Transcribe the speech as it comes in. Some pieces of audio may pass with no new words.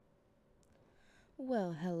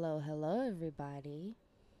Well, hello, everybody.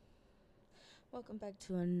 Welcome back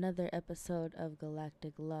to another episode of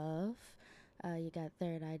Galactic Love. You got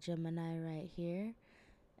Third Eye Gemini right here.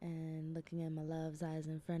 And looking at my love's eyes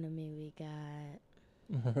in front of me, we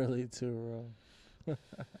got. Really too wrong.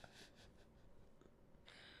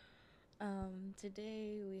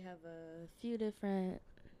 Today we have a few different,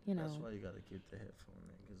 That's why you gotta keep the headphone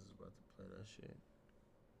in, because it's about to play that shit.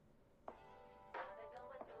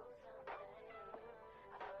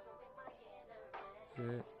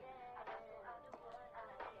 Yeah.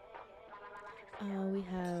 We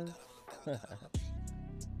have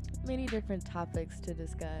many different topics to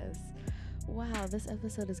discuss. Wow, this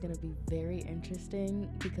episode is going to be very interesting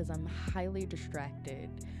because I'm highly distracted.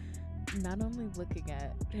 Not only looking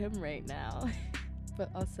at him right now, but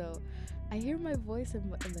also I hear my voice in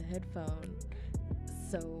the headphone.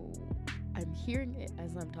 So I'm hearing it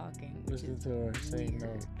as I'm talking, which Listen is to her say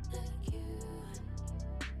weird.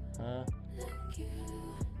 no. Huh?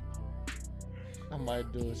 I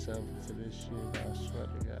might do something to this shit, I swear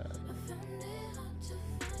to God.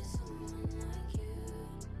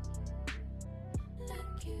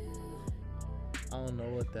 I don't know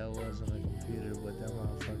what that was on the computer, but that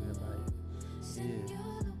motherfucker,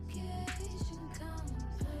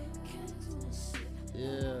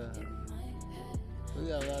 yeah. We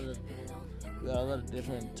got a lot of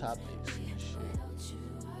different topics and shit.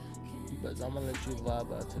 But I'm gonna let you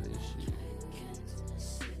vibe out to this shit.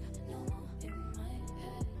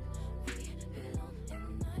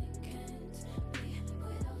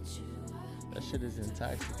 That shit is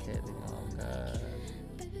intoxicating, oh god.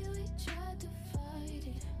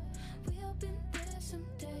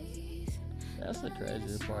 That's the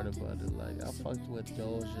craziest part about it. Like, I fucked with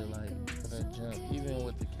Doja, like, from the jump. Even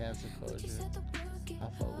with the cancer culture, I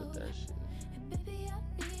fuck with that shit.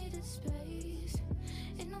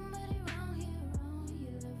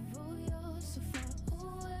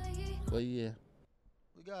 But yeah,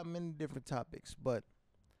 we got many different topics. But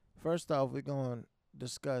first off, we're going to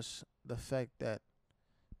discuss the fact that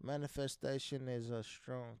manifestation is a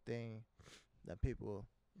strong thing that people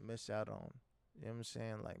miss out on. You know what I'm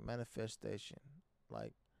saying? Like, manifestation.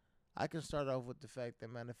 Like, I can start off with the fact that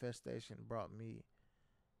manifestation brought me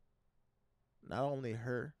not only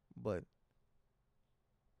her, but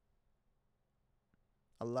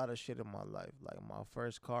a lot of shit in my life. Like, my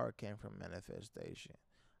first car came from manifestation.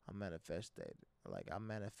 I manifested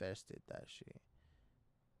that shit.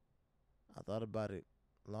 I thought about it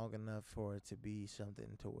long enough for it to be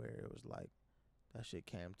something to where it was like that shit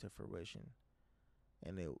came to fruition,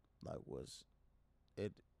 and it like was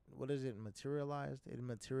it. What is it? Materialized. It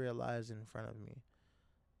materialized in front of me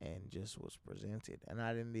and just was presented, and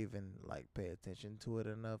I didn't even like pay attention to it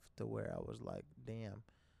enough to where I was like, damn,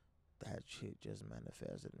 that shit just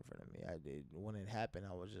manifested in front of me. I did when it happened.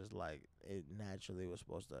 I was just like, it naturally was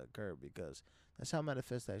supposed to occur because that's how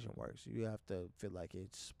manifestation works. You have to feel like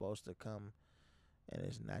it's supposed to come, and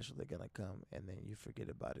it's naturally gonna come, and then you forget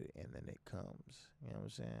about it, and then it comes. You know what I'm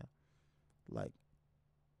saying? Like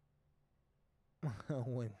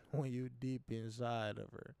when you deep inside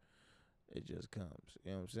of her, it just comes.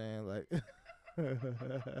 You know what I'm saying? Like.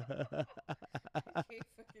 I can't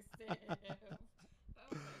fucking stand him. Oh my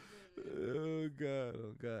goodness.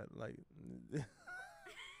 Oh god, like. Keep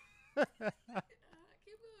going.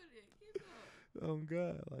 Keep going. Oh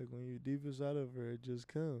god, like when you deep inside of her, it just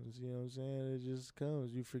comes. You know what I'm saying? It just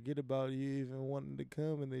comes. You forget about you even wanting to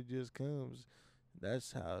come, and it just comes.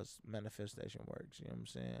 That's how manifestation works. You know what I'm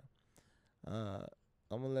saying? Uh,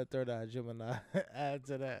 I'm gonna let Third Eye Gemini add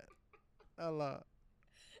to that a lot.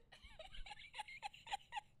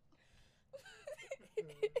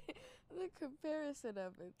 The comparison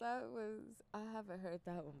of it, that was, I haven't heard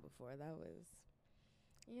that one before. That was,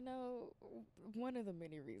 one of the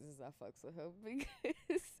many reasons I fucks with him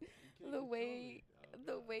because the way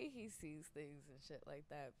he sees things and shit like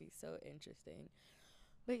that be so interesting.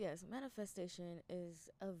 But yes, manifestation is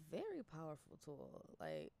a very powerful tool.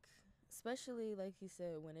 Like, especially like you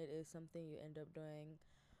said, when it is something you end up doing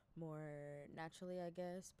more naturally, I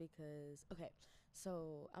guess, because okay,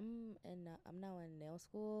 so I'm now in nail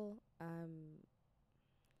school. I'm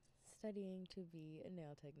studying to be a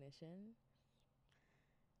nail technician.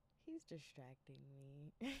 He's distracting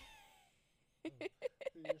me.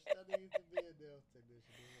 You're studying to be a nail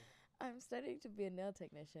technician. I'm studying to be a nail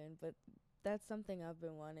technician, but that's something I've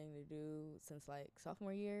been wanting to do since like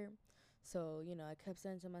sophomore year. So, I kept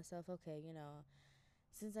saying to myself, okay,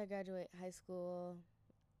 since I graduate high school,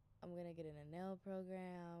 I'm going to get in a nail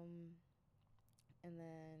program. And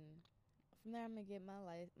then from there, I'm going to get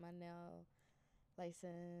my nail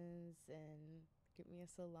license and get me a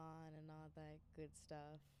salon and all that good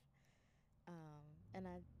stuff. And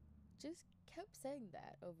I just kept saying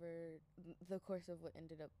that over the course of what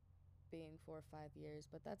ended up being 4 or 5 years.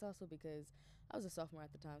 But that's also because I was a sophomore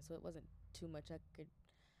at the time, so it wasn't too much I could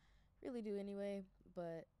really do anyway.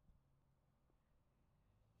 But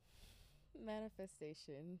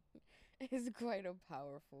manifestation is quite a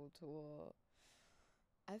powerful tool.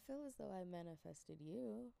 I feel as though I manifested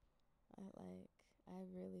you. I like I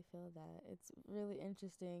really feel that. It's really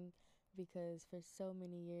interesting because for so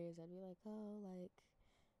many years I'd be like, "Oh, like,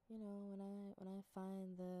 when I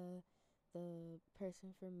find the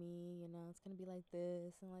person for me, it's going to be like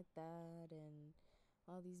this and like that and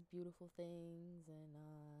all these beautiful things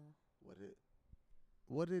and What did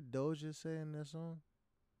What did Doja say in that song?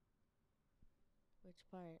 which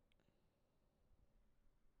part?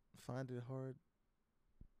 Find it hard.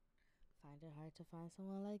 Find it hard to find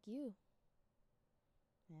someone like you.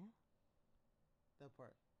 Yeah, That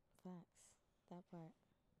part. facts. That part.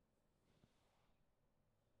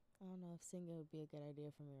 I don't know if singing would be a good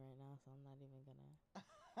idea for me right now, so I'm not even gonna.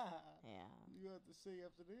 Yeah. You have to sing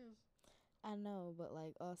after this. I know, but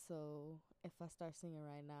like also, if I start singing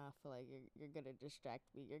right now, I feel like you're gonna distract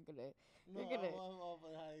me. No, You're gonna.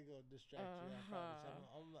 how you gonna distract you? I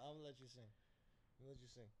promise. I'm gonna let you sing. I'm gonna let you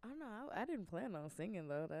sing. I don't know. I didn't plan on singing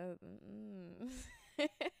though. That.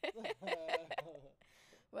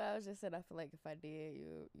 Well, I was just saying. I feel like if I did,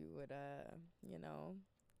 you would you know,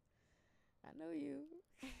 I know you.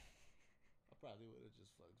 I probably would have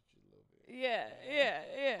just fucked with you a little bit. Yeah, yeah,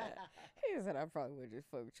 yeah. He said I probably would just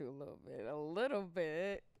fuck with you a little bit, a little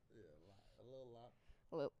bit. Yeah, a lot,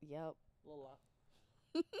 a little lot, Yep. a little lot.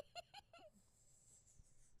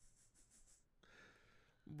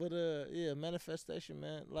 But yeah, manifestation,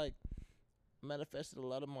 man. Like manifested a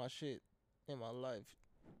lot of my shit in my life.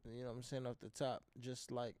 You know what I'm saying off the top,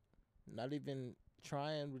 just like not even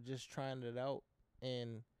trying, but just trying it out,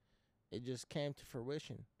 and it just came to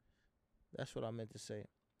fruition. That's what I meant to say.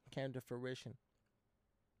 Came to fruition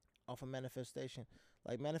off of manifestation.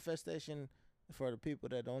 Like manifestation, for the people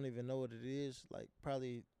that don't even know what it is, like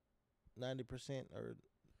probably 90% or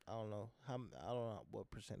I don't know what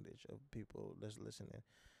percentage of people that's listening.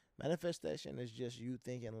 Manifestation is just you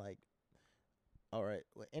thinking like, all right,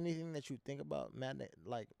 anything that you think about magnetizes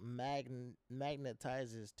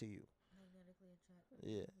to you. Magnetically attracted.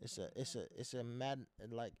 Yeah, it's a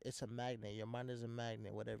magnet. Your mind is a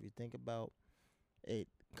magnet. Whatever you think about, it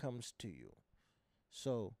comes to you.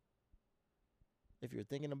 So if you're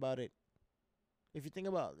thinking about it, if you think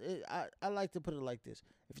about it, I like to put it like this: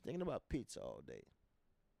 if you're thinking about pizza all day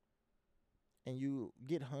and you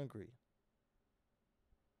get hungry,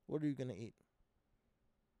 what are you gonna eat?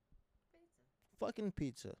 Pizza. Fucking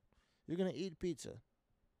pizza. You're gonna eat pizza.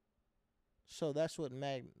 So that's what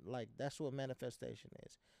manifestation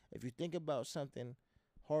is. If you think about something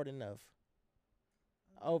hard enough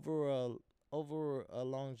over a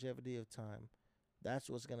longevity of time, that's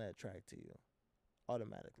what's gonna attract to you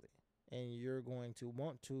automatically, and you're going to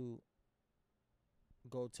want to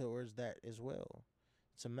go towards that as well.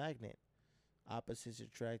 It's a magnet. Opposites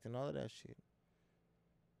attract and all of that shit.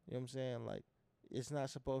 You know what I'm saying? Like, it's not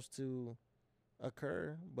supposed to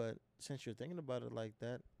occur, but since you're thinking about it like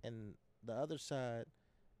that, and the other side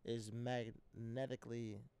is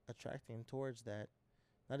magnetically attracting towards that,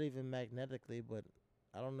 not even magnetically, but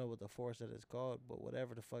I don't know what the force that is called, but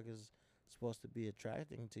whatever the fuck is supposed to be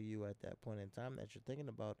attracting to you at that point in time that you're thinking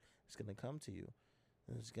about, it's gonna come to you,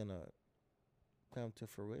 and it's gonna come to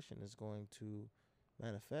fruition. It's going to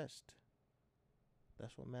manifest.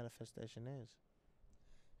 That's what manifestation is.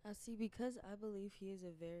 I see. Because I believe he is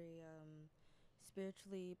a very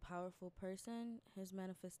spiritually powerful person, his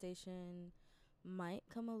manifestation might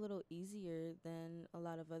come a little easier than a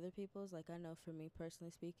lot of other people's. Like I know for me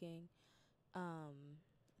personally speaking,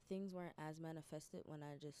 things weren't as manifested when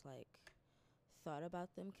I just like thought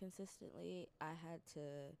about them consistently. I had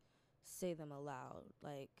to say them aloud.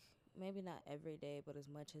 Like maybe not every day, but as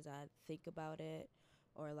much as I think about it,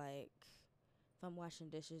 or like if I'm washing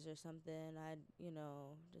dishes or something, I'd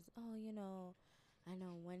just I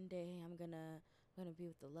know one day I'm gonna be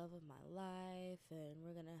with the love of my life, and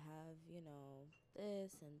we're gonna have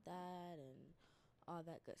this and that and all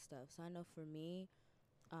that good stuff. So I know for me,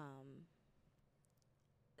 um,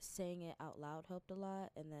 saying it out loud helped a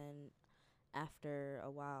lot, and then after a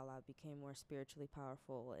while I became more spiritually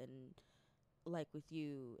powerful, and like with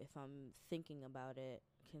you, if I'm thinking about it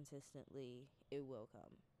consistently, it will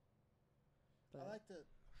come. I But like to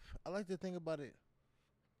I like to think about it.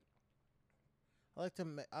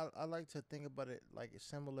 I like to think about it like it's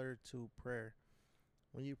similar to prayer.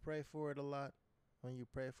 When you pray for it a lot, When you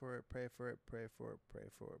pray for it, pray for it, pray for it, pray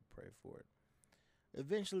for it, pray for it.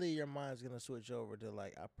 Eventually, your mind's gonna switch over to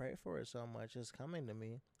like, I pray for it so much, it's coming to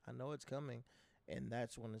me. I know it's coming, and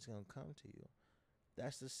that's when it's gonna come to you.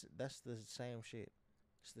 That's the same shit.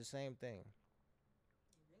 It's the same thing.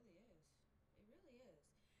 It really is. It really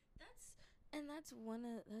is.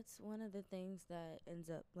 That's one of the things that ends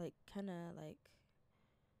up like kind of like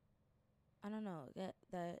I don't know that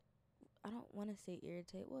I don't want to say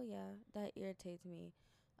irritate. Well, yeah, that irritates me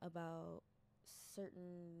about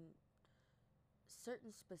certain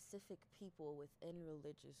certain specific people within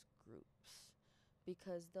religious groups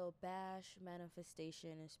because they'll bash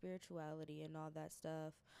manifestation and spirituality and all that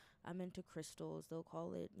stuff. I'm into crystals. They'll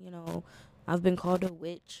call it, I've been called a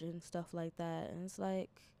witch and stuff like that. And it's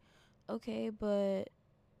like, okay, but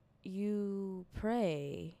you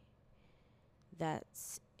pray.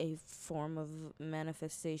 That's a form of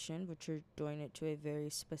manifestation, but you're doing it to a very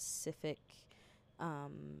specific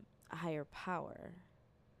higher power.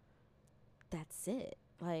 That's it.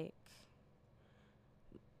 Like,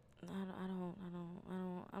 I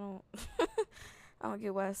don't I don't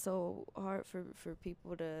get why it's so hard for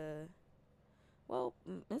people to. Well,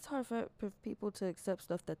 it's hard for people to accept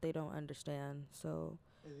stuff that they don't understand. So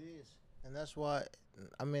It is, and that's why.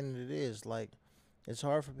 I mean, it is like it's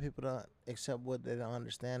hard for people to accept what they don't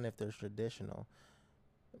understand if they're traditional.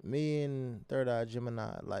 Me and Third Eye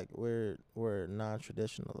Gemini, like we're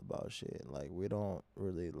non-traditional about shit. Like we don't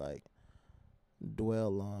really like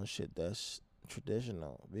dwell on shit that's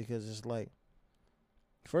traditional because it's like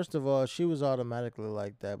first of all, she was automatically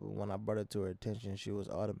like that, but when I brought it to her attention, she was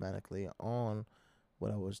automatically on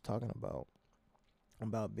what I was talking about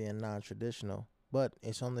being non-traditional. But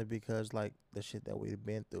it's only because like the shit that we've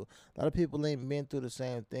been through. A lot of people ain't been through the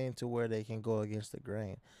same thing to where they can go against the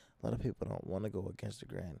grain. A lot of people don't want to go against the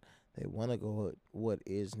grain. They want to go with what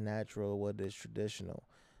is natural, what is traditional.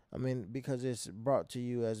 I mean, because it's brought to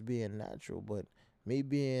you as being natural. But me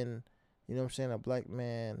being, what I'm saying, a black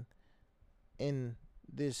man in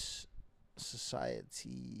this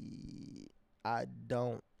society, I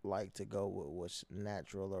don't like to go with what's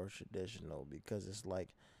natural or traditional because it's like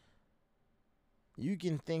you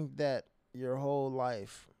can think that your whole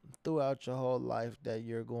life, throughout your whole life, that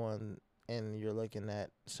you're going and you're looking at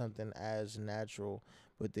something as natural,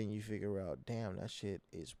 but then you figure out, damn, that shit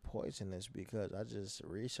is poisonous because I just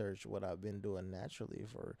researched what I've been doing naturally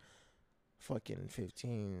for fucking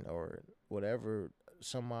 15 or whatever,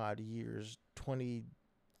 some odd years,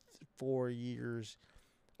 24 years.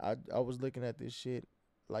 I was looking at this shit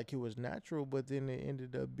like it was natural, but then it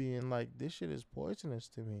ended up being like this shit is poisonous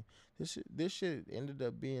to me. This shit ended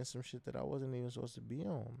up being some shit that I wasn't even supposed to be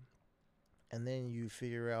on. And then you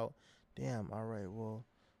figure out, damn, all right, well,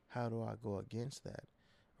 how do I go against that,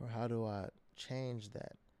 or how do I change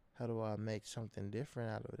that? How do I make something different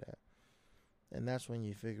out of that? And that's when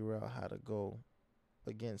you figure out how to go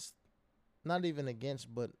against, not even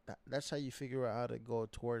against, but that's how you figure out how to go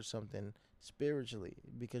towards something spiritually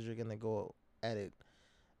because you're gonna go at it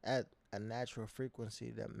at a natural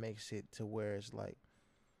frequency that makes it to where it's like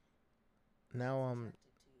now I'm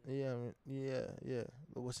yeah yeah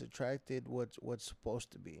what's attracted, what's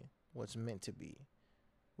supposed to be, what's meant to be,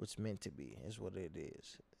 what's meant to be is what it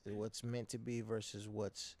is. What's meant to be versus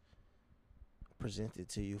what's presented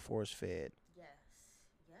to you, force fed. yes,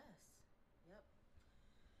 yes, yep,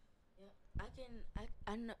 yep.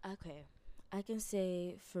 I know. Okay, I can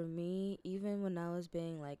say for me, even when I was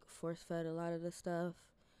being like force fed a lot of the stuff,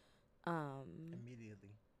 um, Immediately.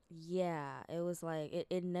 yeah, it was like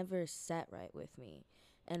it never sat right with me.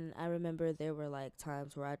 And I remember there were like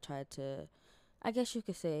times where I tried to, I guess you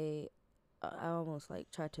could say, I almost like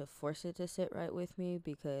tried to force it to sit right with me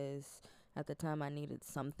because at the time I needed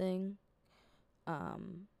something.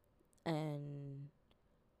 Um, and,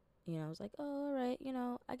 I was like, oh, all right,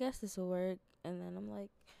 I guess this will work. And then I'm like,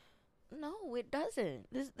 no, it doesn't.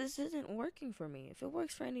 This isn't working for me. If it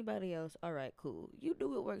works for anybody else, all right, cool. You do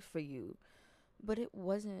what works for you. But it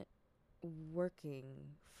wasn't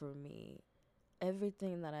working for me.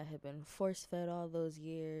 Everything that I had been force fed all those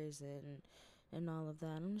years and all of that.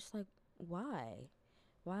 I'm just like, why?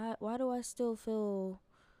 Why do I still feel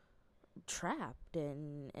trapped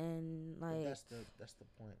and But like that's the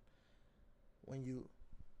point.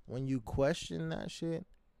 When you question that shit,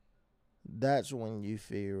 that's when you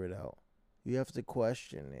figure it out. You have to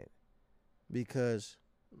question it because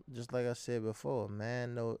just like I said before, a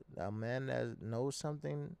man that knows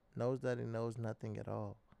something knows that he knows nothing at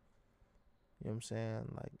all. You know what I'm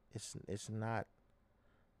saying? Like it's not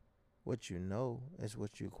what you know, it's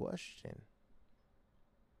what you question.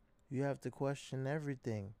 You have to question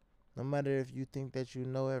everything. No matter if you think that you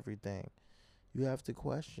know everything. You have to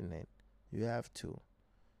question it. You have to.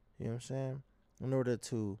 You know what I'm saying? In order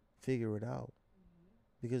to figure it out.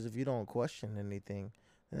 Because if you don't question anything,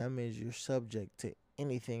 then that means you're subject to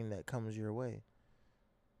anything that comes your way.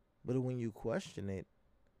 But when you question it,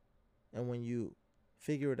 and when you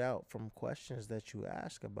figure it out from questions that you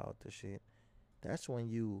ask about the shit, that's when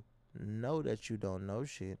you know that you don't know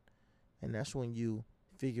shit. And that's when you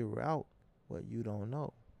figure out what you don't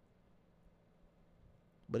know.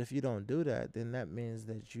 But if you don't do that, then that means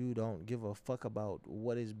that you don't give a fuck about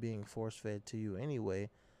what is being force fed to you anyway.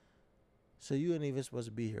 So you ain't even supposed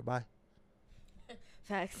to be here. Bye.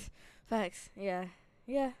 Facts. Facts. Yeah.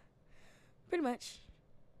 Yeah. Pretty much.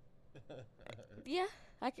 Yeah.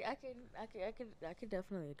 I could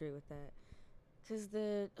definitely agree with that. Cause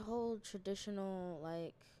the whole traditional,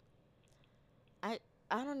 like, I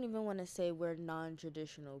I don't even want to say we're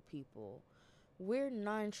non-traditional people. We're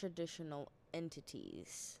non-traditional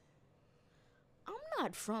entities. I'm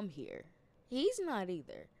not from here. He's not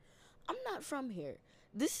either. I'm not from here.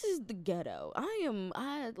 This is the ghetto.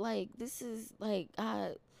 I like this is like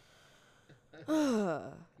I I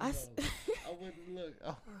I wouldn't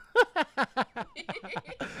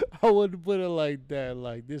I wouldn't put it like that.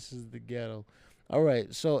 Like this is the ghetto. All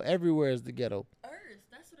right. So everywhere is the ghetto. Earth,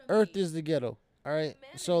 that's what I Earth mean. is the ghetto. All right.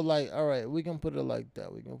 So like, all right, we can put it like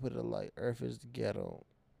that. We can put it like Earth is the ghetto.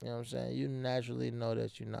 You know what I'm saying? You naturally know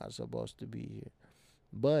that you're not supposed to be here,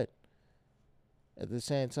 but at the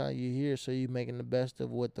same time, you're here, so you making the best of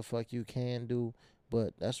what the fuck you can do.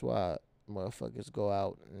 But that's why motherfuckers go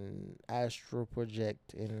out and astral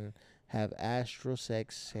project and have astral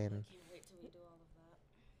sex and Can't wait till we do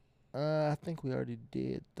all of I think we already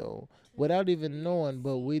did though, without even knowing.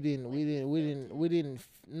 But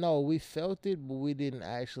no, we felt it, but we didn't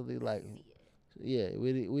actually like. that. Yeah,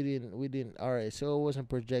 we didn't. All right, so it wasn't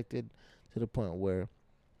projected to the point where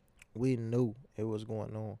we knew it was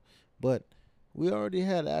going on, but we already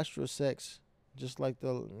had astral sex, just like the.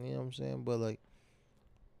 You know what I'm saying? But like,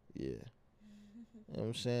 yeah, you know what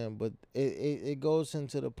I'm saying. But it goes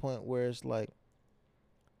into the point where it's like,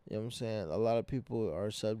 you know what I'm saying. A lot of people are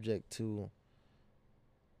subject to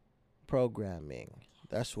programming.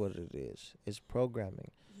 That's what it is. It's programming.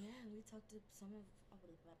 Yeah, we talked to some of.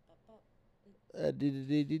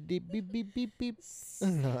 Beep beep beep beep.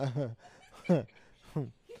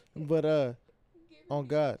 But on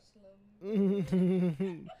God,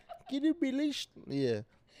 can you believe? Yeah,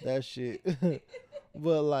 that shit.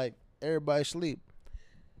 But like everybody sleep,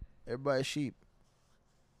 everybody sheep.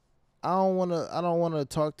 I don't wanna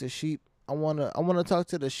talk to sheep. I wanna talk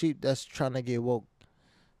to the sheep that's trying to get woke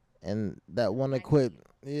and that wanna quit.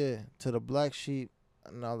 Yeah, to the black sheep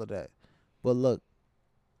and all of that. But look,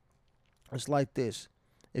 it's like this.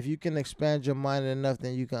 If you can expand your mind enough,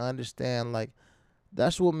 then you can understand. Like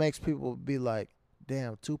that's what makes people be like,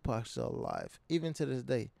 "Damn, Tupac's still alive," even to this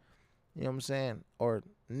day. You know what I'm saying? Or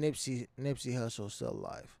Nipsey Hussle's still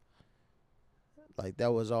alive. Like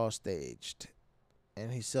that was all staged,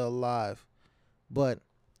 and he's still alive. But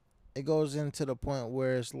it goes into the point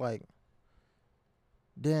where it's like,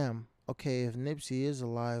 damn, okay, if Nipsey is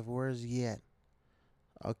alive, where's he at?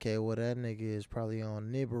 Okay, well that nigga is probably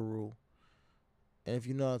on Nibiru. And if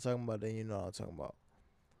you know what I'm talking about, then you know what I'm talking about.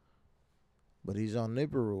 But he's on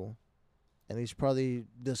Nibiru, and he's probably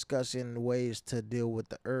discussing ways to deal with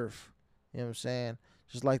the earth. You know what I'm saying?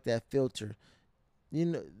 Just like that filter. You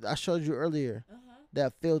know, I showed you earlier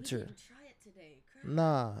that filter. We didn't try it today. Crap.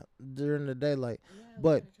 Nah, during the daylight. Yeah,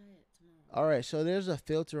 But we gotta try it tomorrow. all right, so there's a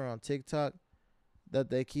filter on TikTok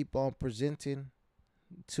that they keep on presenting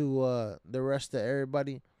to the rest of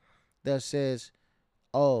everybody that says,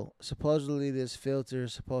 "Oh, supposedly this filter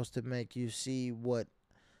is supposed to make you see what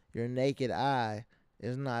your naked eye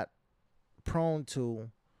is not prone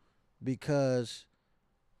to because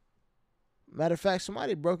matter of fact,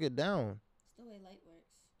 somebody broke it down. It's the way light works.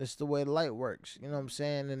 It's the way light works. You know what I'm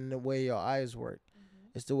saying? And the way your eyes work.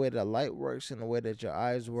 It's the way that light works and the way that your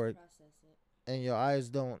eyes work. Process it. And your eyes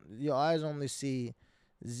don't. Your eyes only see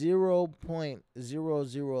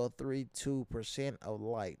 0.0032% of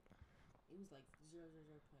light. It was like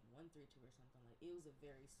 0.132 or something like. It was a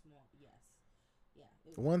very small. Yes. Yeah.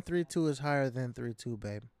 132 is higher than 32,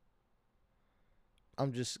 babe.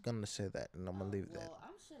 I'm just gonna say that, and I'm gonna leave that. Well,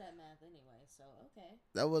 I'm shit at math anyway, so okay.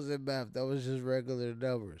 That wasn't math. That was just regular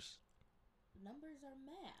numbers. Numbers are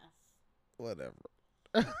math. Whatever.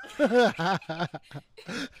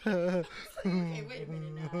 Okay, wait a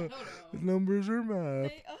minute now. Hold on. Numbers are math.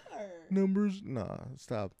 They are. Numbers, nah,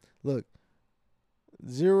 stop. Look,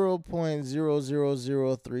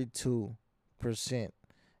 0.00032%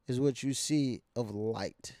 is what you see of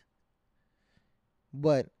light.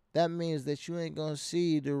 But that means that you ain't gonna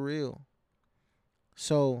see the real.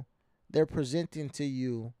 So they're presenting to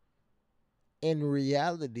you in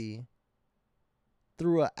reality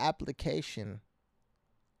through an application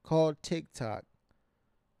called TikTok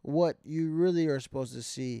what you really are supposed to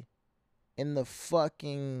see in the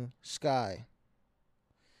fucking sky.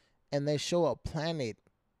 And they show a planet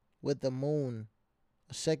with the moon,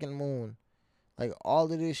 a second moon. Like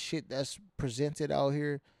all of this shit that's presented out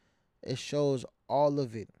here, it shows all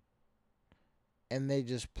of it. And they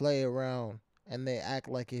just play around and they act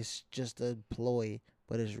like it's just a ploy,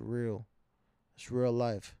 but it's real. It's real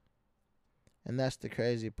life. And that's the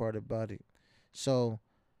crazy part about it. So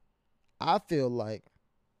I feel like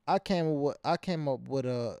I came up with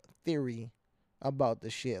a theory about the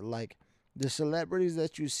shit. Like the celebrities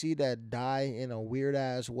that you see that die in a weird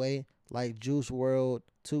ass way, like Juice World,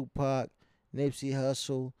 Tupac, Nipsey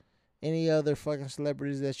Hussle, any other fucking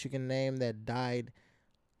celebrities that you can name that died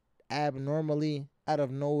abnormally out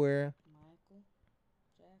of nowhere.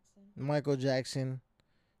 Michael Jackson,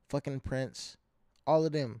 fucking Prince, all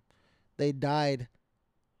of them. They died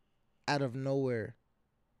out of nowhere.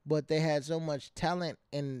 But they had so much talent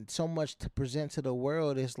and so much to present to the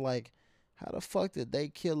world. It's like, how the fuck did they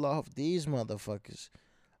kill off these motherfuckers?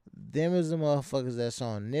 Them is the motherfuckers that's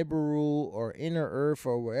on Nibiru or Inner Earth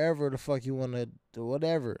or wherever the fuck you want to do,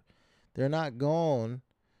 whatever. They're not gone.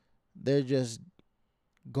 They're just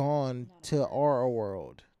gone to our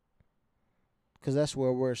world. Cause that's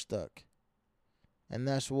where we're stuck. And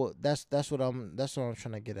that's what I'm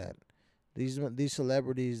trying to get at. These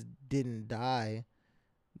celebrities didn't die.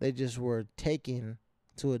 They just were taken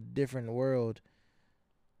to a different world.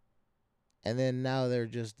 And then now they're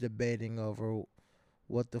just debating over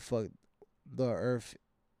what the fuck the earth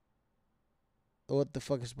what the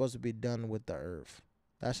fuck is supposed to be done with the earth.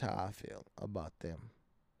 That's how I feel about them.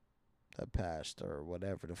 The past or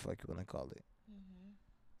whatever the fuck you want to call it. Mm-hmm.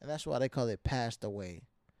 And that's why they call it passed away.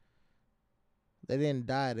 They didn't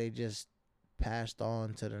die, they just passed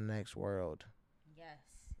on to the next world. Yes.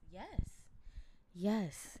 Yes.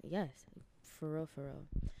 Yes. Yes. For real, for real.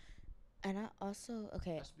 And I also,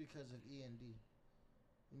 okay. That's because of END.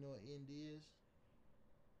 You know what END is?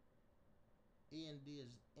 END is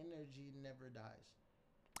energy never dies.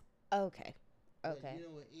 Okay. Yeah, Okay. you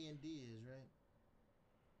know what END is, right?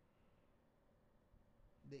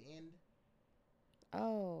 The end.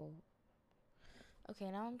 Oh. Okay,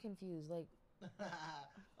 now I'm confused. Like,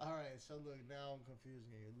 all right, so look, now I'm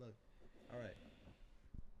confusing you. Look, all right.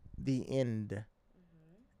 The end.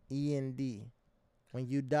 Mm-hmm. END. When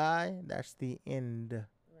you die, that's the end.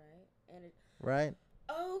 Right. And right?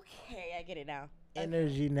 Okay, I get it now.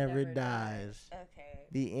 Energy never dies. Okay.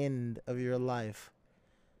 The end of your life.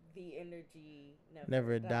 The energy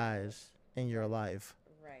never dies in your life.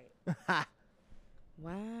 Right.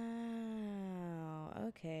 Wow.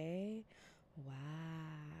 Okay. Wow.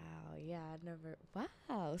 Yeah, I never.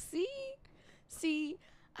 Wow. See,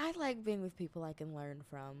 I like being with people I can learn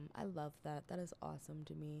from. I love that. That is awesome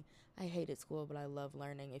to me. I hated school, but I love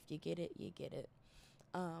learning. If you get it, you get it.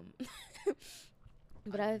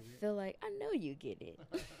 But I feel like I know you get it.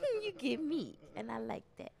 You get me, and I like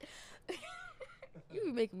that. You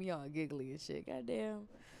be making me all giggly and shit. Goddamn.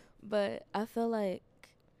 But I feel like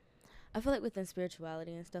within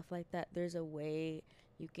spirituality and stuff like that, there's a way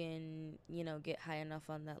you can, get high enough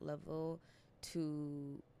on that level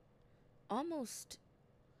to almost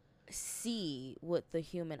see what the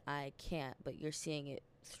human eye can't, but you're seeing it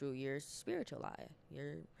through your spiritual eye,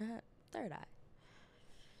 your third eye.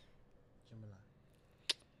 Gemini.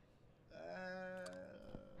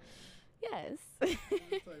 Yes.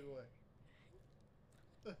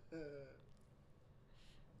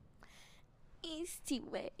 Easty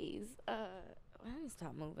ways. Let me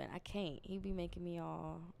stop moving. I can't. He be making me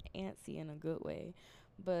all antsy in a good way.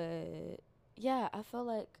 But yeah, I feel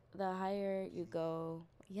like the higher you go,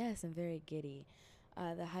 yes, I'm very giddy.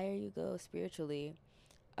 The higher you go spiritually,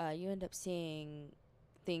 you end up seeing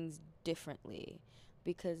things differently.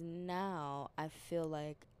 Because now I feel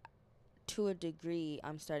like, to a degree,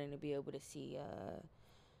 I'm starting to be able to see,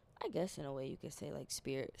 I guess in a way you could say like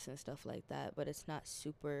spirits and stuff like that. But it's not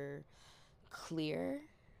super clear.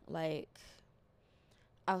 Like,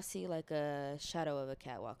 I'll see like a shadow of a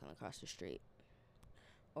cat walking across the street,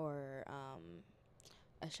 or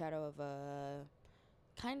a shadow of a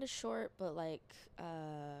kind of short but like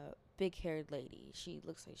big haired lady. She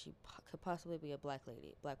looks like she could possibly be a black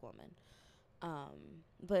lady, black woman.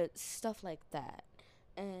 But stuff like that,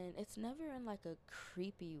 and it's never in like a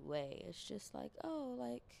creepy way. It's just like, oh,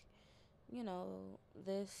 like,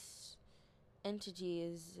 this entity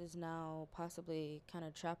is now possibly kind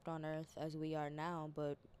of trapped on Earth as we are now,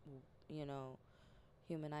 but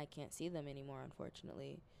human eye can't see them anymore,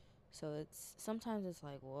 unfortunately. So sometimes it's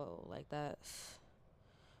like, whoa, like that,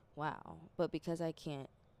 wow. But because I can't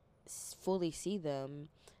fully see them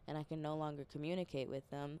and I can no longer communicate with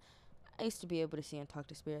them, I used to be able to see and talk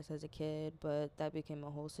to spirits as a kid, but that became a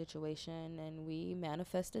whole situation and we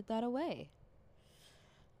manifested that away.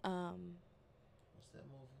 What's that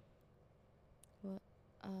movie? What?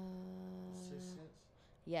 Sixth Sense?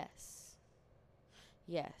 Yes.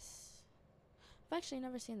 Yes. I've actually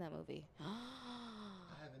never seen that movie. I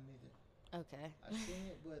haven't either. Okay. I seen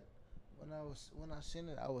it, but when I seen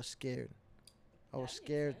it, I was scared. I was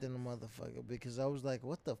scared than a motherfucker because I was like,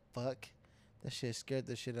 what the fuck? That shit scared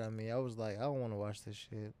the shit out of me. I was like, I don't want to watch this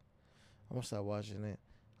shit. I'm gonna stop watching it.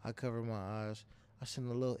 I covered my eyes. I seen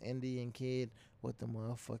a little Indian kid with the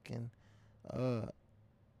motherfucking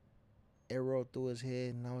arrow through his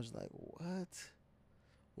head, and I was like, what?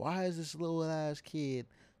 Why is this little ass kid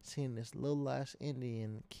seeing this little ass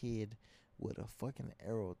Indian kid with a fucking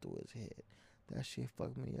arrow through his head? That shit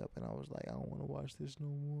fucked me up, and I was like, I don't want to watch this no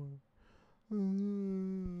more.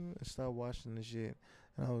 I stopped watching the shit,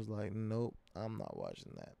 and I was like, nope, I'm not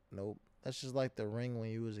watching that. Nope. That's just like The Ring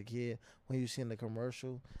when you was a kid, when you seen the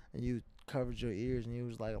commercial and you covered your ears and you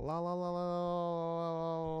was like la la la la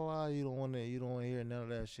la la. You don't want to hear none of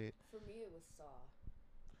that shit. For me, it was Saw.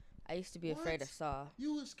 I used to be afraid of Saw.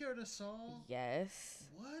 You was scared of Saw? Yes.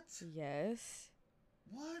 What? Yes.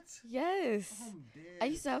 What? Yes. I'm dead. I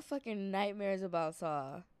used to have fucking nightmares about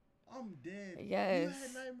Saw. I'm dead. Yes. You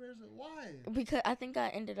had nightmares? Why? Because I think I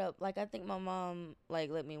ended up, I think my mom,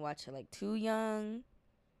 let me watch it, too young.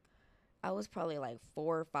 I was probably,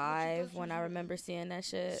 4 or 5 when I remember seeing that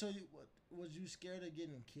shit. So, was you scared of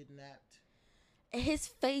getting kidnapped? His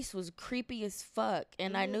face was creepy as fuck,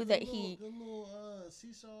 and I knew that The little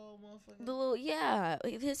seesaw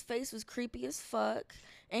motherfucker? His face was creepy as fuck,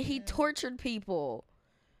 and he tortured people.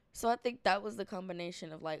 So I think that was the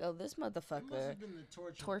combination of this motherfucker It must have been the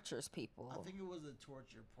tortures people. I think it was the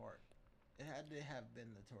torture part. It had to have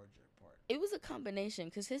been the torture part. It was a combination,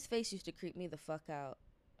 because his face used to creep me the fuck out.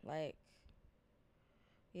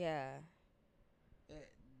 Yeah.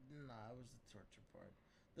 Nah, it was the torture part.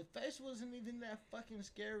 The face wasn't even that fucking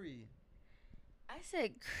scary. I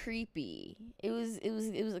said creepy. It was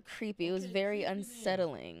a creepy. Okay, it was very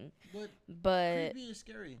unsettling. But creepy is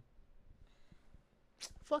scary.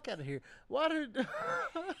 Fuck out of here. Why did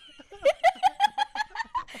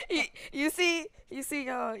you see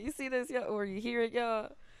y'all? You see this, y'all, or you hear it,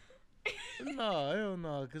 y'all? No, hell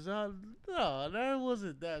no, that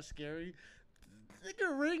wasn't that scary.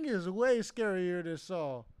 Nigga, Ring is way scarier than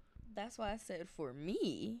Saw. That's why I said for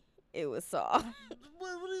me, it was Saw.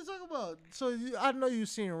 What are you talking about? So I know you've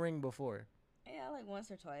seen Ring before. Yeah,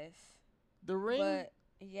 once or twice. The Ring? But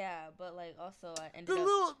yeah, but also I ended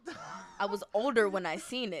up. I was older when I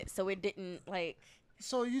seen it, so it didn't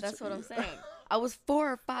So that's what I'm saying. I was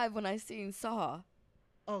 4 or 5 when I seen Saw.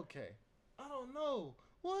 Okay, I don't know.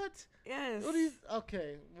 What? Yes.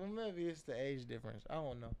 Okay, well maybe it's the age difference. I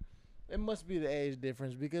don't know. It must be the age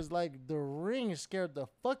difference because The Ring scared the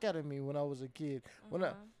fuck out of me when I was a kid.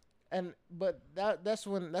 But I'm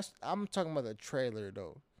talking about the trailer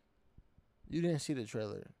though. You didn't see the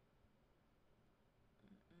trailer.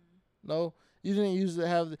 No, you didn't used to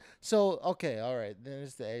have. So okay, all right, then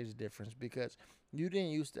it's the age difference because you didn't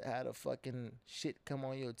used to have the fucking shit come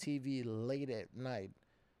on your TV late at night.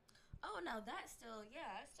 Oh no, that's still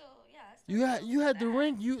You had the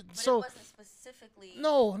Ring. But it wasn't specifically.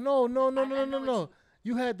 No.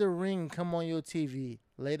 You had the Ring come on your TV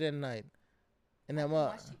late at night, and I'm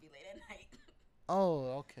watch TV late at night.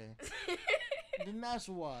 Oh, okay. Then that's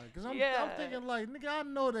why. Cause I'm thinking nigga, I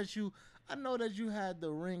know that you had the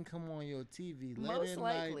Ring come on your TV late Most at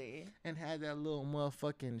likely. night and had that little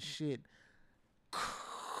motherfucking shit.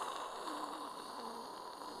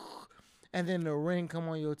 And then the Ring come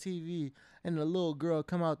on your TV and the little girl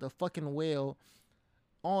come out the fucking well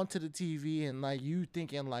onto the TV and you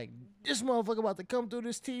thinking this motherfucker about to come through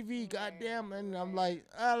this TV, goddamn, and I'm like,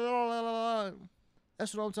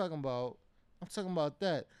 that's what I'm talking about. I'm talking about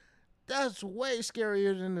that. That's way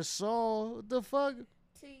scarier than the Saw. What the fuck?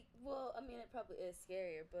 See, well, I mean, it probably is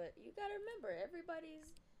scarier, but you gotta remember, everybody's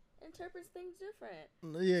interprets things different.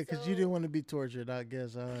 Yeah, because you didn't want to be tortured, I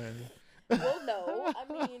guess. All right. Well, no, I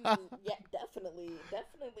mean, yeah, definitely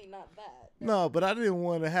not that. No, but I didn't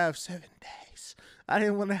want to have 7 days. I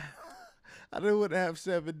didn't want to have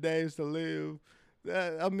 7 days to live.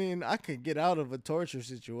 I mean, I could get out of a torture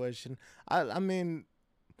situation. I mean,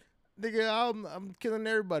 nigga, I'm killing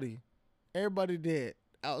everybody. Everybody dead.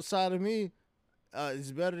 Outside of me,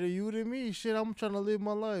 it's better than you than me. Shit, I'm trying to live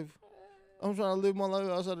my life. I'm trying to live my life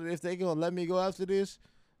outside of. If they gonna let me go after this,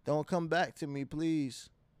 don't come back to me, please.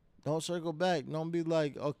 Don't circle back. Don't be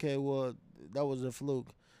like, okay, well, that was a fluke.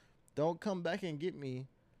 Don't come back and get me.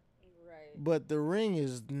 Right. But the ring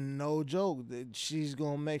is no joke. She's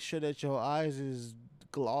gonna make sure that your eyes is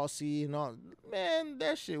glossy and all. Man,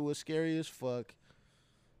 that shit was scary as fuck.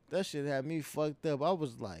 That shit had me fucked up. I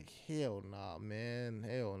was like, hell nah, man.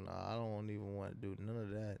 Hell nah. I don't even want to do none of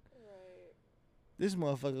that. Right. This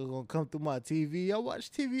motherfucker gonna come through my TV. I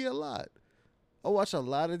watch TV a lot. I watch a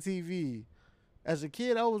lot of TV. As a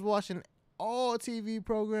kid, I was watching all TV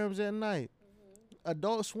programs at night.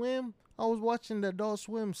 Adult Swim, I was watching the Adult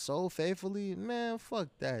Swim so faithfully. Man, fuck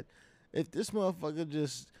that. If this motherfucker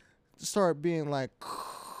just start being like,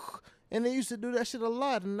 and they used to do that shit a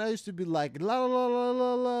lot, and I used to be like, la la la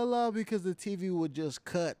la la la, because the TV would just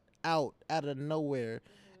cut out of nowhere,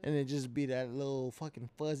 and it just be that little fucking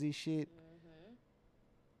fuzzy shit.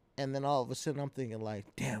 And then all of a sudden, I'm thinking like,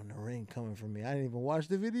 damn, the ring coming for me. I didn't even watch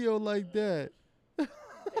the video like that.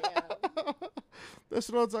 That's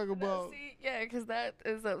what I'm talking about. See, yeah, because that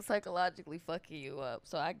is psychologically fucking you up.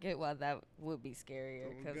 So I get why that would be scarier.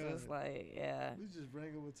 Because it's like, yeah. We just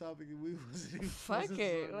bring up a topic and we wasn't even fuck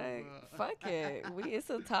it. Like, fuck it. It's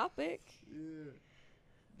a topic. Yeah.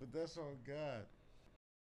 But that's on God.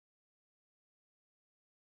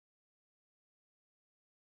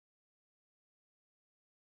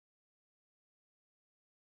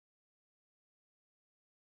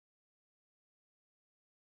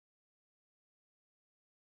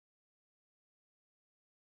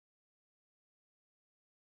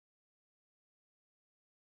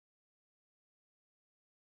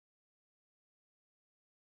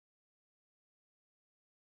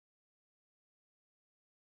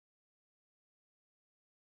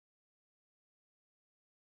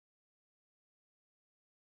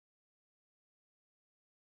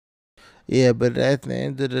 Yeah, but at the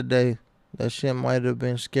end of the day, that shit might have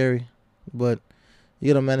been scary. But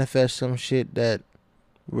you gotta manifest some shit that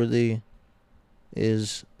really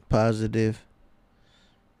is positive,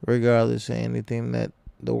 regardless of anything that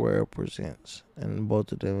the world presents. And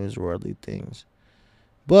both of them is worldly things.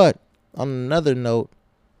 But on another note,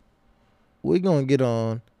 we're gonna get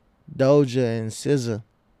on Doja and SZA.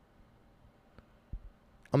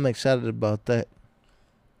 I'm excited about that.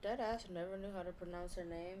 That ass never knew how to pronounce her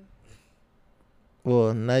name.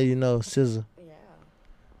 Well, now you know SZA. Yeah.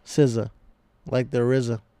 SZA, like the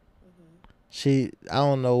RZA. I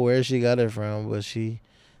don't know where she got it from, but she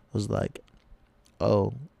was like,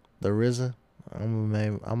 "Oh, the RZA. I'm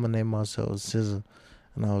gonna name myself SZA,"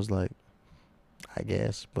 and I was like, "I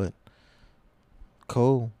guess," but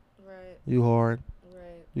cool. Right. You hard.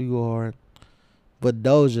 Right. You go hard. But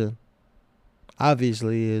Doja,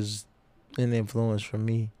 obviously, is an influence for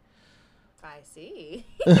me. I see.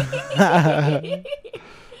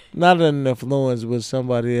 Not an influence with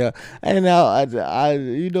somebody else. And now I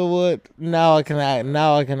you know what? Now I can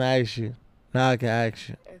ask you. Now I can ask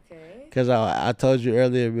you. Okay. Because I told you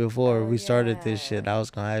earlier before we started this shit, I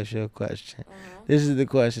was gonna ask you a question. This is the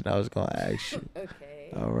question I was gonna ask you.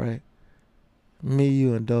 Okay. All right. Me,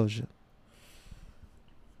 you, and Doja.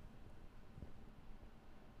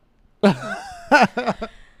 Oh.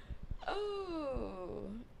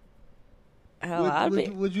 Hell,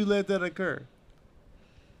 would you let that occur?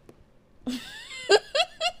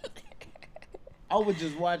 I would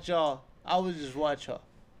just watch y'all.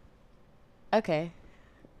 Okay.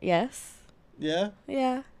 Yes. Yeah?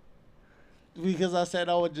 Yeah. Because I said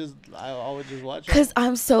I would just watch y'all. Because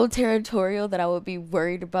I'm so territorial that I would be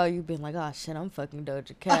worried about you being like, oh shit, I'm fucking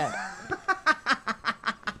Doja Cat.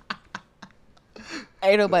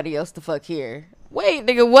 Ain't nobody else to fuck here. Wait,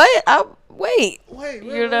 nigga, what? Wait,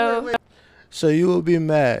 you know? Wait. So you would be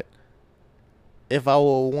mad if I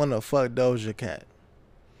would want to fuck Doja Cat?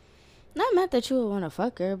 Not mad that you would want to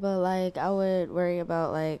fuck her, but like I would worry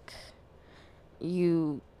about like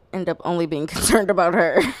you end up only being concerned about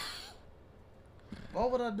her. Why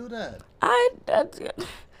would I do that?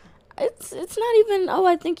 It's not even, oh,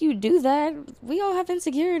 I think you do that. We all have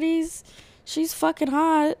insecurities. She's fucking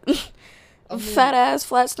hot. Fat ass,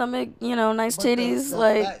 flat stomach, nice titties.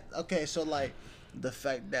 Okay, so like the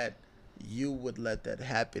fact that you would let that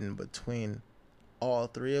happen between all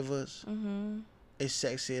three of us is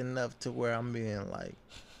sexy enough to where I'm being like,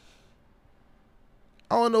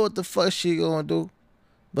 I don't know what the fuck she gonna do,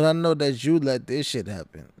 but I know that you let this shit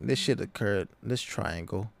happen. This shit occurred. This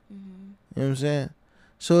triangle. You know what I'm saying?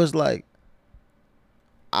 So it's like,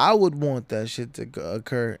 I would want that shit to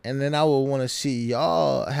occur, and then I would want to see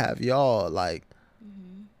y'all have y'all like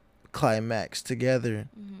climax together,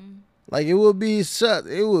 Like it would be such.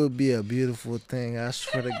 It would be a beautiful thing. I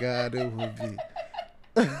swear to God, it would be.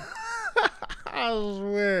 I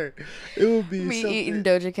swear, it would be Me something. eating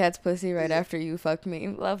Doja Cat's pussy right after you fucked me.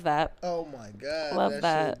 Love that. Oh my God, Love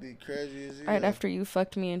that. Should be crazy as hell. Right after you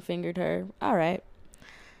fucked me and fingered her. All right.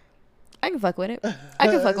 I can fuck with it. I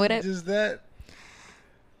can fuck with it. Just that.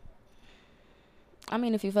 I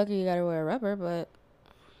mean, if you fuck her, you gotta wear a rubber, but.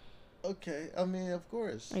 Okay, I mean, of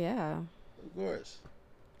course. Yeah. Of course.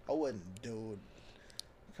 I wouldn't do it.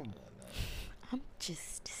 Come on now. I'm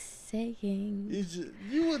just saying.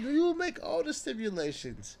 You would make all the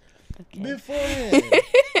stipulations Okay. beforehand.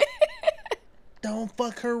 Don't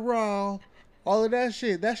fuck her raw. All of that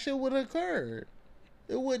shit. That shit would occur.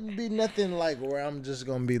 It wouldn't be nothing like where I'm just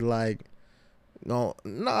gonna be like, no,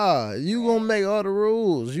 nah. You gonna make all the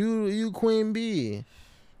rules. You Queen Bee.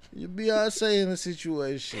 You Beyonce in the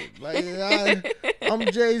situation. Like I'm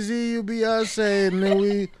Jay-Z, you Beyonce, and then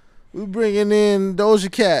we bringing in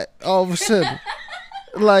Doja Cat all of a sudden,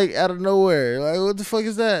 like out of nowhere. Like what the fuck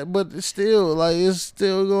is that? But it's still like it's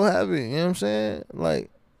still gonna happen. You know what I'm saying?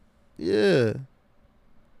 Like, yeah.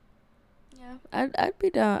 Yeah, I'd be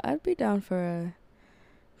down. I'd be down for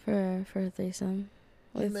a threesome.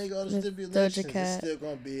 You make all the stipulations. It's still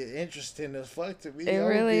gonna be interesting as fuck to me. It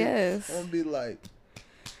really is. I'm gonna be like.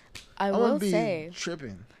 I will say,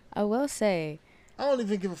 tripping. I will say, I don't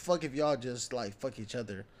even give a fuck if y'all just like fuck each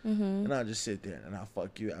other, mm-hmm. and I'll just sit there and I'll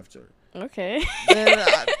fuck you after. Okay.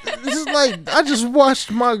 This is like I just watched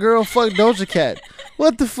my girl fuck Doja Cat.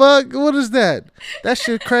 What the fuck? What is that? That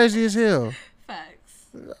shit crazy as hell. Facts.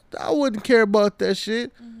 I wouldn't care about that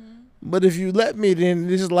shit. Mm-hmm. But if you let me, then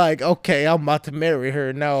it's like okay, I'm about to marry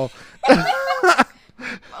her now. Both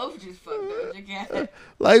just fucked Doja Cat.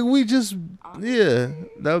 Like we just, yeah,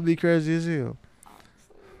 that would be crazy as hell.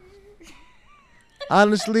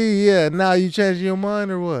 Honestly, yeah. Now you changing your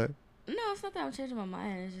mind or what? No, it's not that I'm changing my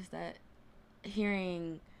mind. It's just that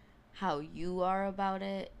hearing how you are about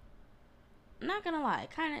it, I'm not gonna lie,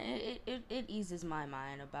 kind of it eases my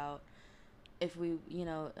mind about if we,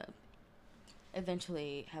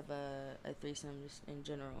 eventually have a threesome just in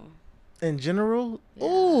general. In general? Yeah.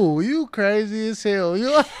 Oh, you crazy as hell.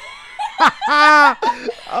 You.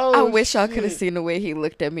 I wish y'all could have seen the way he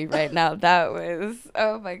looked at me right now. That was,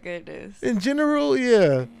 oh my goodness. In general,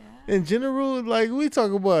 yeah. In general, like we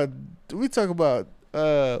talk about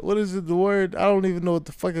what is it, the word? I don't even know what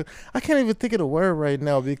the fuck I can't even think of the word right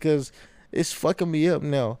now because it's fucking me up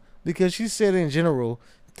now. Because she said in general.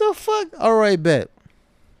 The fuck? All right, bet.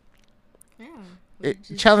 Yeah.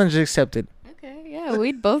 Challenge accepted. Okay, yeah.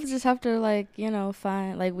 We'd both just have to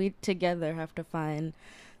find we together have to find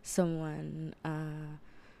someone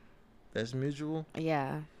that's mutual.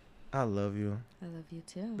 Yeah. I love you. I love you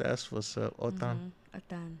too. That's what's up. Otan.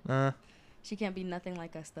 Otan. She can't be nothing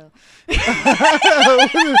like us though.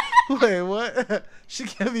 Wait, what? She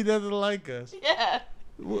can't be nothing like us. Yeah.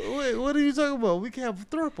 Wait, what are you talking about? We can have a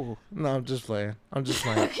thruple. No, I'm just playing. Okay, I'm just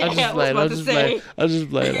playing. I was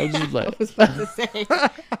about to say.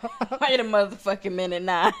 Wait a motherfucking minute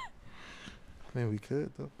now. I mean, we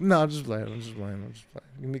could though. No, I'm just playing.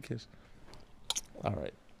 Give me a kiss. All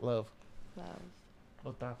right, love.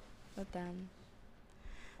 Otan.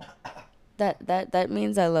 That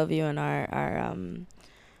means I love you in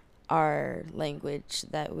our language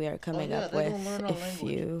that we are coming up with. If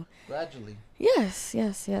you gradually. Yes.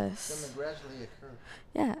 It's gonna gradually occur.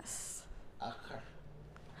 Yes. Occur.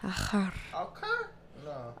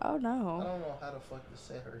 No. Oh no. I don't know how the fuck to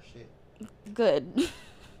say her shit. Good.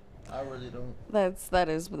 I really don't.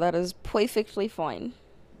 That is perfectly fine.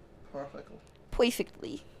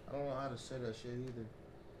 Perfectly. I don't know how to say that shit either.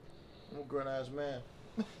 I'm a grown ass man.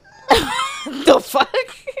 The fuck?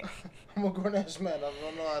 I'm a grown ass man. I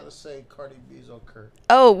don't know how to say Cardi B's on Kurt.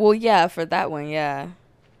 Oh well, yeah, for that one, yeah.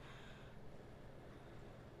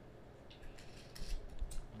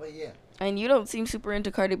 But yeah. And you don't seem super into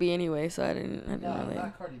Cardi B anyway, so I didn't No, really.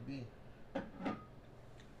 not Cardi B.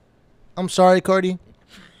 I'm sorry, Cardi.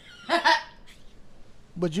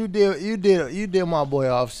 But you did my boy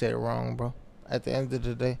Offset wrong, bro. At the end of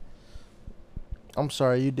the day, I'm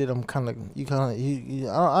sorry, you did him I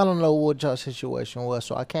don't know what y'all situation was,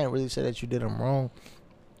 so I can't really say that you did him wrong.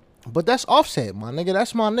 But that's Offset, my nigga.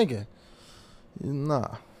 That's my nigga.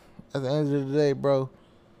 Nah. At the end of the day, bro,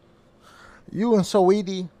 you and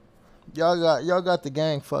Saweetie, y'all got the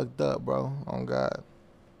gang fucked up, bro. On God.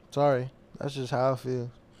 Sorry. That's just how I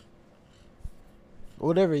feel.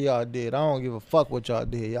 Whatever y'all did, I don't give a fuck what y'all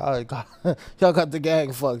did. Y'all got the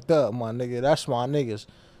gang fucked up, my nigga. That's my niggas.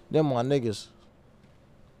 Them my niggas.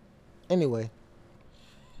 Anyway.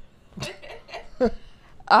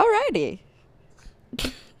 Alrighty.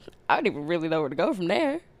 I don't even really know where to go from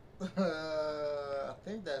there. I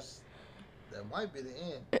think that might be the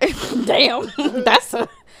end. Damn, that's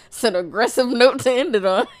an aggressive note to end it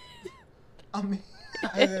on. I mean,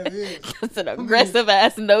 that is. That's an aggressive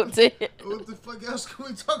ass note to it. What the fuck else can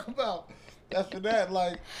we talk about after that?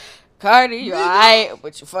 Like, Cardi, you alright,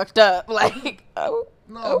 but you fucked up. Like, oh,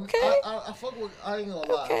 no, okay. I fuck with. I ain't gonna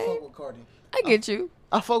lie. Okay. I fuck with Cardi. I get you.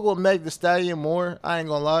 I fuck with Meg the Stallion more. I ain't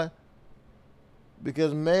gonna lie.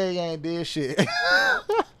 Because Meg ain't did shit.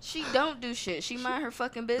 She don't do shit. She mind her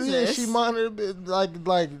fucking business. Yeah, she mind her business.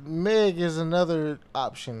 Like Meg is another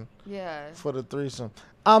option. Yeah. For the threesome.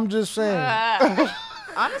 I'm just saying.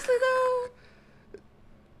 Honestly though,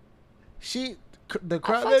 the I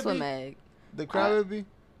fucks with Meg. The crybaby.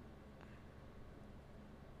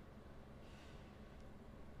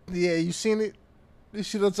 Yeah, you seen it? You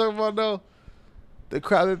see what I'm talking about though? The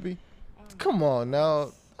crybaby. Come on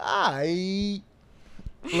now.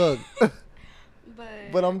 Look.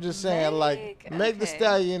 But I'm just saying, like, Meg the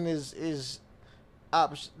Stallion is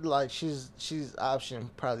option, like she's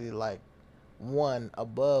option probably like one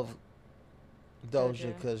above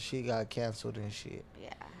Doja because she got canceled and shit.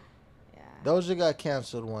 Yeah. Doja got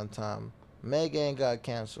canceled one time. Meg ain't got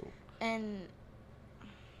canceled. And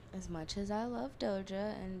as much as I love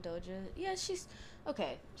Doja, yeah, she's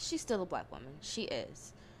okay. She's still a black woman. She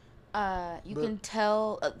is. You can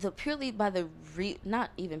tell not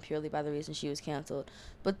even purely by the reason she was canceled,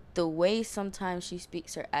 but the way sometimes she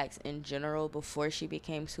speaks or acts in general before she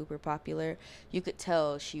became super popular, you could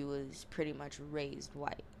tell she was pretty much raised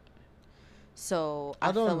white. So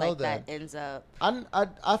I feel like that ends up.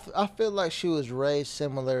 I feel like she was raised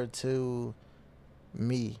similar to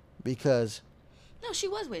me because. No, she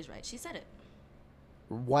was raised right. She said it.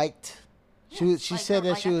 White. She said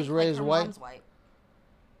that she was raised white. Mom's white.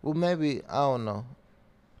 Well, maybe I don't know.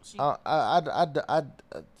 I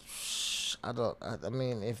don't. I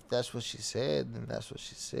mean, if that's what she said, then that's what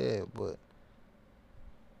she said. But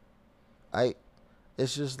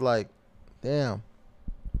it's just like, damn.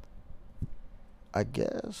 I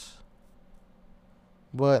guess.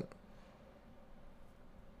 But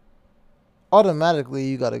automatically,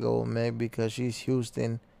 you gotta go with Meg because she's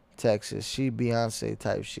Houston, Texas. She Beyonce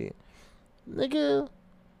type shit, nigga.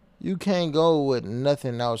 You can't go with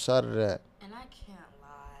nothing outside of that. And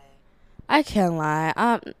I can't lie.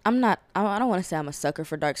 I'm not. I don't want to say I'm a sucker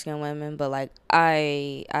for dark skinned women, but like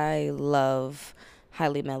I love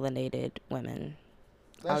highly melanated women.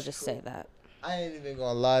 I'll just say that. I ain't even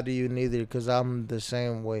gonna lie to you neither, because I'm the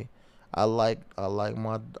same way. I like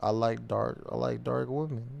dark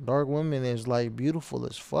women. Dark women is like beautiful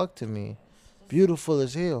as fuck to me, beautiful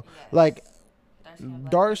as hell. Yes. Like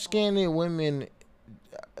dark skinned women,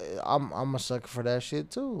 I'm a sucker for that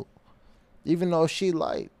shit too. Even though she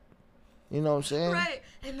light, you know what I'm saying? Right,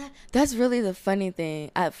 and that's really the funny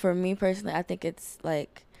thing. For me personally, I think it's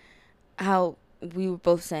like how we were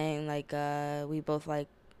both saying, like we both like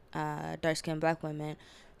dark-skinned black women.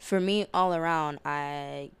 For me, all around,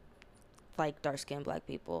 I like dark-skinned black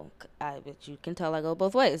people. But you can tell I go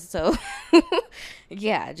both ways. So,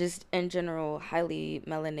 yeah, just in general, highly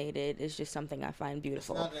melanated is just something I find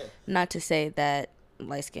beautiful. Not to say that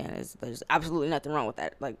light skin there's absolutely nothing wrong with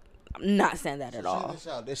that. Like, I'm not saying that at all. It's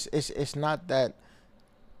not that.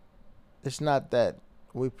 It's not that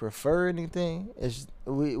we prefer anything. It's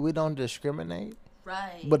we don't discriminate.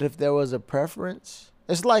 Right. But if there was a preference.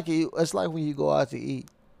 It's like when you go out to eat.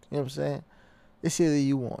 You know what I'm saying? It's either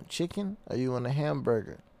you want chicken or you want a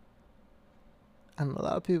hamburger. And a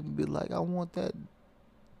lot of people be like, I want that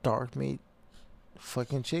dark meat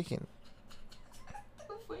fucking chicken.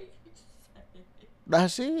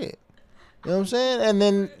 That's it. You know what I'm saying? And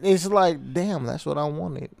then it's like, damn, that's what I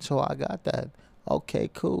wanted. So I got that. Okay,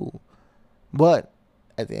 cool. But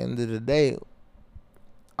at the end of the day,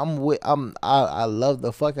 I love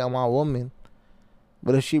the fuck out of my woman.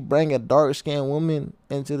 But if she bring a dark-skinned woman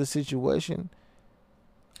into the situation,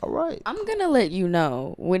 all right. I'm going to let you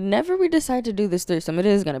know, whenever we decide to do this threesome, it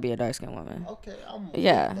is going to be a dark-skinned woman. Okay.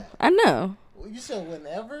 Yeah, I know. You said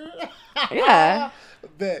whenever? Yeah.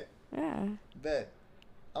 Bet. Yeah. Bet.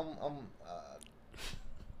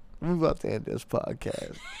 We're about to end this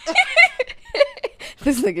podcast.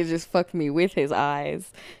 This nigga just fucked me with his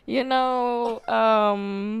eyes.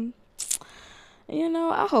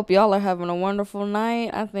 I hope y'all are having a wonderful night.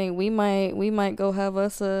 I think we might go have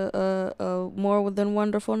us a more than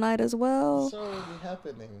wonderful night as well. It's already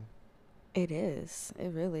happening. It is. It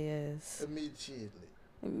really is.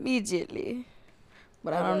 Immediately.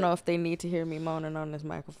 But I don't know if they need to hear me moaning on this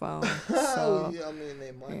microphone. So, yeah, I mean,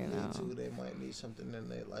 they might need to. They might need something in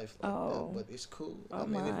their life like that. But it's cool. I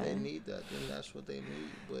mean, if they need that, then that's what they need.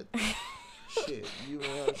 But shit, you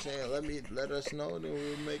know what I'm saying? Let us know, then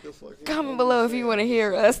we'll make a fucking. Comment below if you want to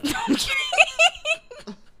hear us. The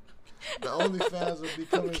OnlyFans will be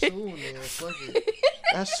coming soon. Then fuck it.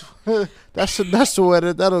 That's the way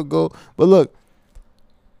that'll go. But look.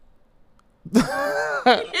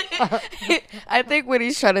 I think what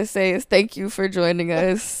he's trying to say is thank you for joining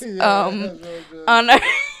us. On our I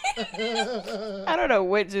don't know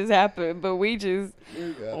what just happened, but we just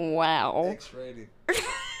wow. X-rated.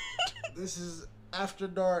 This is after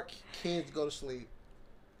dark. Kids go to sleep.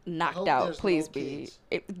 Knocked out. Please be.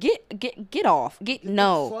 Get off.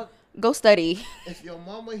 Go study. If your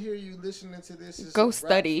mama hear you listening to this, it's go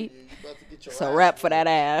study. You about to get your it's a wrap for that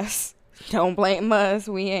ass. Don't blame us.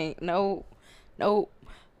 We ain't. Nope.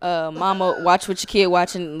 Mama, watch what your kid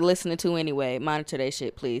watching and listening to anyway. Monitor that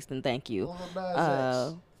shit, please. Then thank you.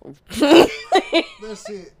 That's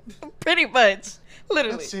it. Pretty much.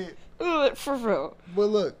 Literally. That's it. For real. But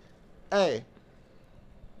look, hey.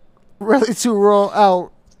 Really too raw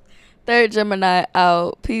out. Third Gemini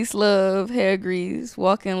out. Peace, love, hair grease,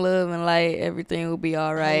 walk in love and light. Everything will be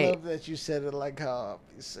all right. I love that you said it like how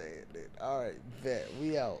you saying it. All right, bet.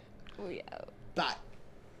 We out. We out. Bye.